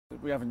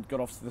we haven't got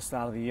off to the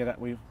start of the year that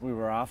we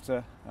were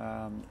after.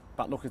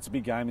 But look, it's a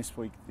big game this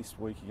week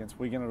against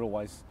Wigan. It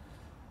always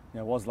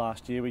was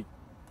last year. We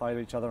played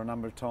each other a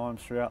number of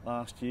times throughout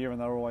last year, and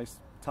they were always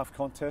tough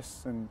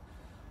contests, and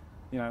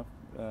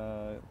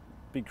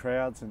big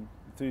crowds and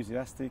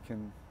enthusiastic,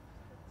 and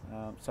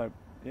so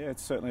yeah,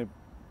 it's certainly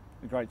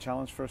a great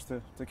challenge for us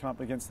to come up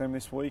against them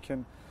this week,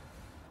 and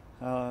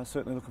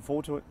certainly looking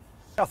forward to it.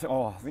 I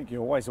think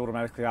you're always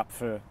automatically up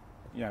for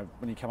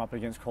when you come up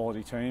against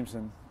quality teams,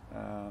 and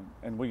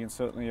Wigan's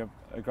certainly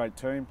a great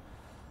team.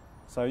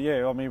 So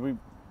yeah, I mean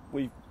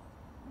we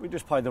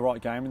just played the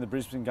right game in the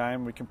Brisbane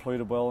game. We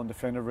completed well and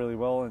defended really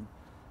well, and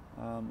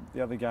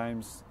the other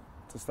games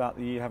to start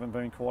the year haven't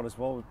been quite as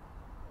well. We've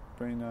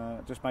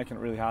been just making it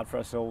really hard for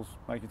ourselves,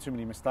 making too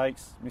many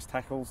mistakes, missed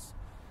tackles,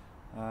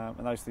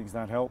 and those things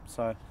don't help.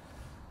 So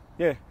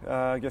yeah,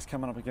 I guess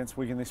coming up against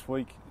Wigan this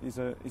week is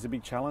a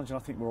big challenge, and I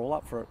think we're all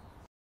up for it.